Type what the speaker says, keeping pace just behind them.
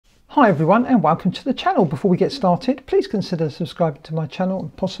Hi everyone and welcome to the channel. Before we get started, please consider subscribing to my channel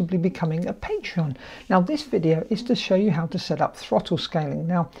and possibly becoming a patron. Now this video is to show you how to set up throttle scaling.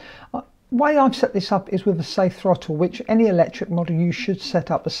 Now the way I've set this up is with a safe throttle, which any electric model you should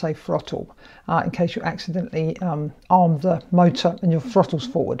set up a safe throttle in case you accidentally arm the motor and your throttle's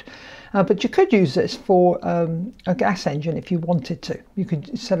forward. But you could use this for a gas engine if you wanted to. You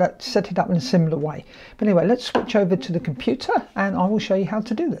could set it up in a similar way. But anyway, let's switch over to the computer and I will show you how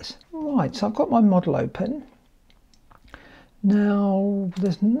to do this. Right, so I've got my model open. Now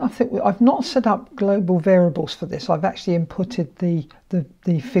there's nothing, I've not set up global variables for this. I've actually inputted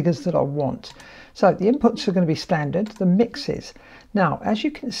the figures that I want. So the inputs are going to be standard, the mixes. Now as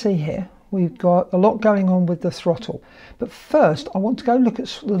you can see here, we've got a lot going on with the throttle. But first I want to go look at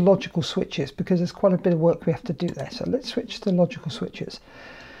the logical switches because there's quite a bit of work we have to do there. So let's switch to the logical switches.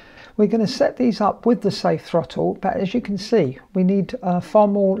 We're going to set these up with the safe throttle, but as you can see, we need far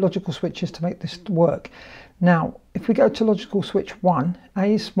more logical switches to make this work. Now, if we go to logical switch 1, A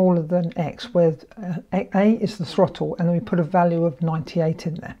is smaller than X, where A is the throttle, and then we put a value of 98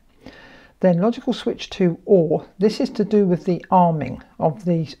 in there. Then logical switch 2, OR, this is to do with the arming of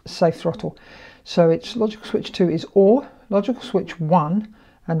the safe throttle. So it's logical switch 2 is OR, logical switch 1,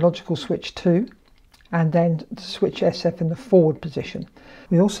 and logical switch 2. And then switch SF in the forward position.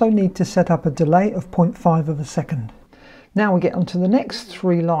 We also need to set up a delay of 0.5 of a second. Now we get onto the next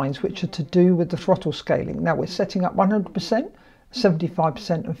three lines, which are to do with the throttle scaling. Now we're setting up 100%, 75%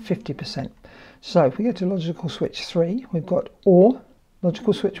 and 50%. So if we go to logical switch 3, we've got OR,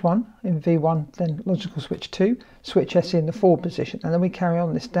 logical switch 1 in V1, then logical switch 2, switch SE in the forward position. And then we carry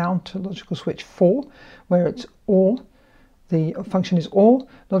on this down to logical switch 4, where it's OR. The function is OR,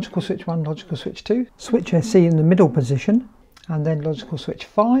 logical switch 1, logical switch 2, switch SE in the middle position, and then logical switch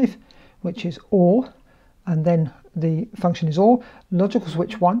 5, which is OR, and then the function is OR, logical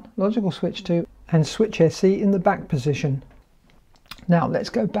switch 1, logical switch 2, and switch SE in the back position. Now let's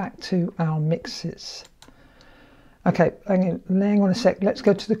go back to our mixes. Okay, hang on a sec, let's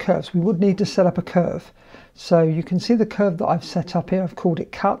go to the curves. We would need to set up a curve. So you can see the curve that I've set up here, I've called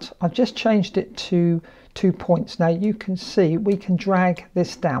it cut. I've just changed it to 2 points. Now you can see we can drag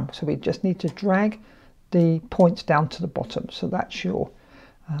this down, so we just need to drag the points down to the bottom. So that's your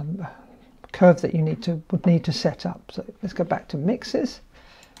curve that you would need to set up. So let's go back to mixes.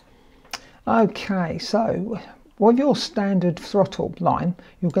 Okay, so with your standard throttle line,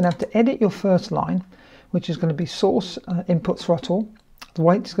 you're going to have to edit your first line, which is going to be source input throttle. The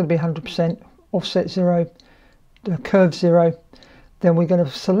weight is going to be 100%, offset 0, the curve 0. Then we're going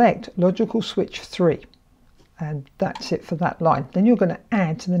to select logical switch 3. And that's it for that line. Then you're going to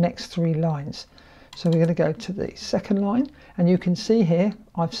add to the next three lines. So we're going to go to the second line, and you can see here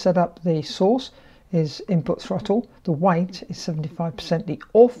I've set up the source is input throttle, the weight is 75%, the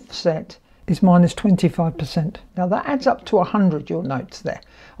offset is minus 25%. Now that adds up to 100, you'll note there.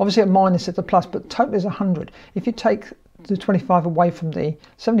 Obviously a minus is a plus, but total is 100. If you take the 25 away from the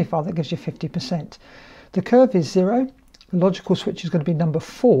 75, that gives you 50%. The curve is 0, the logical switch is going to be number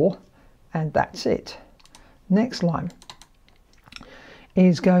 4, and that's it. Next line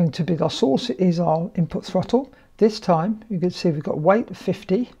is going to be our source is our input throttle. This time you can see we've got weight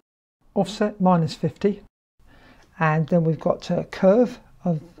 50, offset minus 50, and then we've got a curve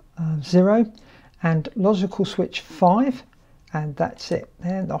of 0 and logical switch 5, and that's it.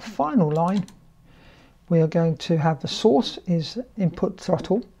 And our final line, we are going to have the source is input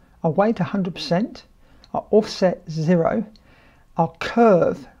throttle, our weight 100%, our offset 0, our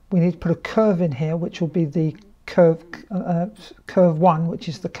curve. We need to put a curve in here, which will be the curve 1, which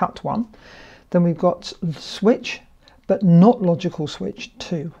is the cut one. Then we've got switch, but not logical switch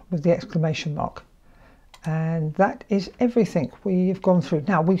 2 with the exclamation mark. And that is everything we've gone through.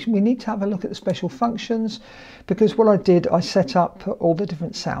 Now we need to have a look at the special functions, because what I did, I set up all the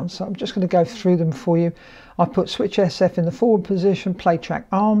different sounds. So I'm just going to go through them for you. I put switch SF in the forward position, play track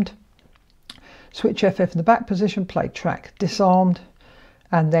armed. Switch FF in the back position, play track disarmed.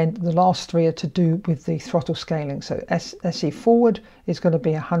 And then the last three are to do with the throttle scaling. So SE forward is going to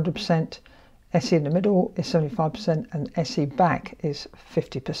be 100%, SE in the middle is 75%, and SE back is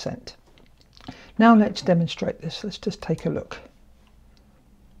 50%. Now let's demonstrate this. Let's just take a look.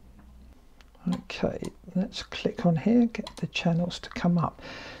 Okay, let's click on here, get the channels to come up.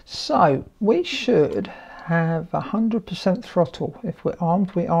 So we should have 100% throttle. If we're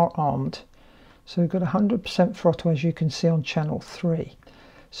armed, we are armed. So we've got 100% throttle, as you can see on channel 3.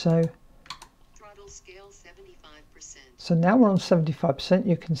 So throttle scale 75%. So now we're on 75%.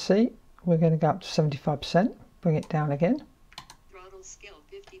 You can see we're going to go up to 75%, bring it down again. Throttle scale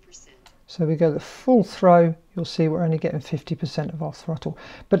 50%. So we go the full throw, you'll see we're only getting 50% of our throttle.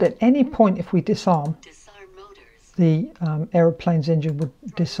 But at any point, if we disarm, the aeroplane's engine would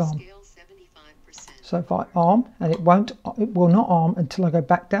disarm. So if I arm, and it will not arm until I go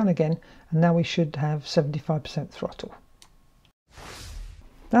back down again, and now we should have 75% throttle.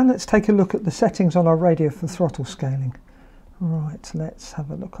 Now let's take a look at the settings on our radio for throttle scaling. Right, let's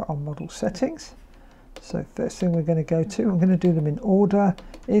have a look at our model settings. So first thing we're going to go to, I'm going to do them in order,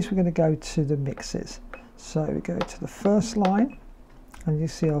 is we're going to go to the mixes. So we go to the first line, and you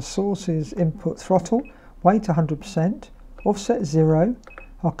see our source is input throttle, weight 100%, offset 0,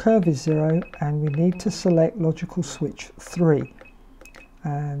 our curve is 0, and we need to select logical switch 3,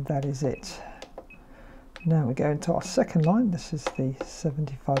 and that is it. Now we go into our second line, this is the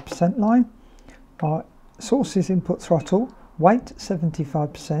 75% line. Our source is input throttle, weight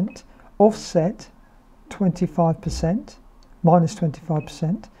 75%, offset 25%, minus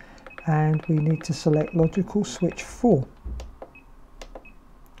 25%, and we need to select logical switch 4.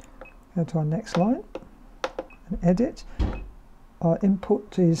 Go to our next line and edit.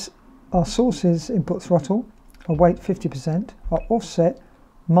 Our source is input throttle, our weight 50%, our offset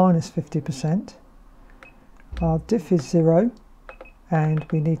minus 50%, our diff is 0, and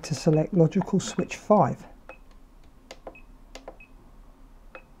we need to select logical switch 5.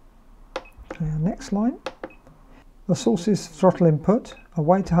 Our next line, the source is throttle input, our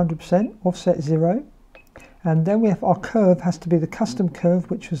weight 100%, offset 0, and then we have our curve has to be the custom curve,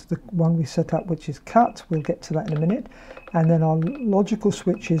 which was the one we set up, which is cut. We'll get to that in a minute. And then our logical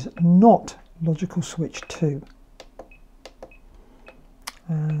switch is not logical switch 2.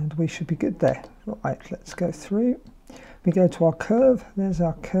 And we should be good there. Right, let's go through. We go to our curve. There's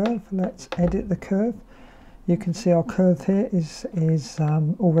our curve. Let's edit the curve. You can see our curve here is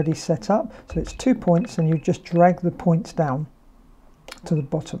already set up. So it's 2 points, and you just drag the points down to the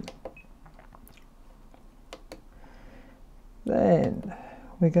bottom. Then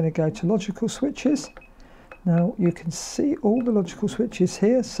we're going to go to logical switches. Now you can see all the logical switches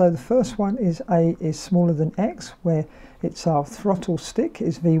here. So the first one is A is smaller than X, where it's our throttle stick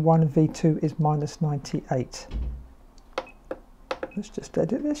is V1 and V2 is minus 98. Let's just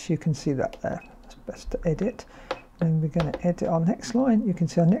edit this. You can see that there. It's best to edit. Then we're going to edit our next line. You can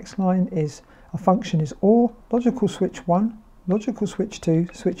see our next line is our function is OR, logical switch 1, logical switch 2,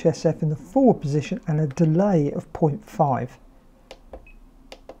 switch SF in the forward position, and a delay of 0.5.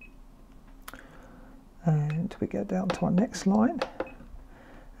 And we go down to our next line,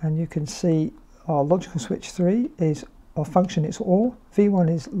 and you can see our logical switch 3 is our function is OR, V1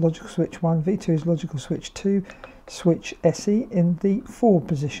 is logical switch 1, V2 is logical switch 2, switch SE in the forward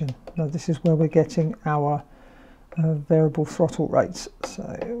position. Now this is where we're getting our variable throttle rates.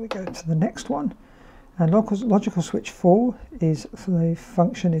 So we go to the next one, and logical switch 4 is the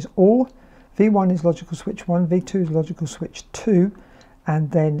function is OR, V1 is logical switch 1, V2 is logical switch 2,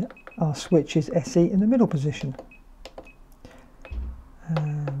 and then our switch is SE in the middle position.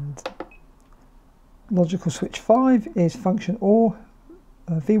 And logical switch 5 is function OR,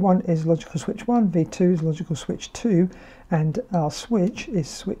 V1 is logical switch 1, V2 is logical switch 2, and our switch is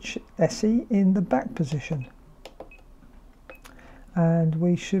switch SE in the back position. And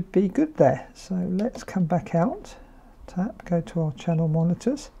we should be good there. So let's come back out, tap, go to our channel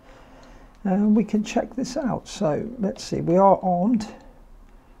monitors, and we can check this out. So let's see, we are armed,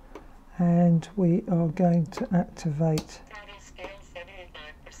 and we are going to activate.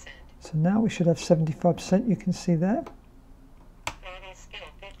 So now we should have 75%, you can see there. We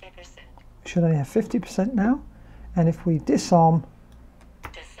should only have 50% now, and if we disarm,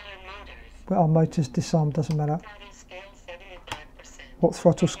 well, our motors disarm, doesn't matter what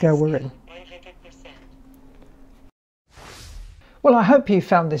throttle scale we're in. Well, I hope you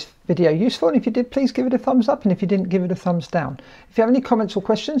found this video useful, and if you did, please give it a thumbs up, and if you didn't, give it a thumbs down. If you have any comments or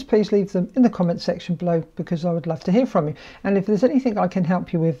questions, please leave them in the comment section below, because I would love to hear from you. And if there's anything I can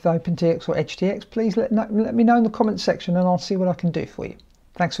help you with OpenTX or EdgeTX, please let me know in the comment section, and I'll see what I can do for you.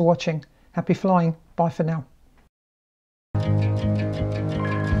 Thanks for watching. Happy flying. Bye for now.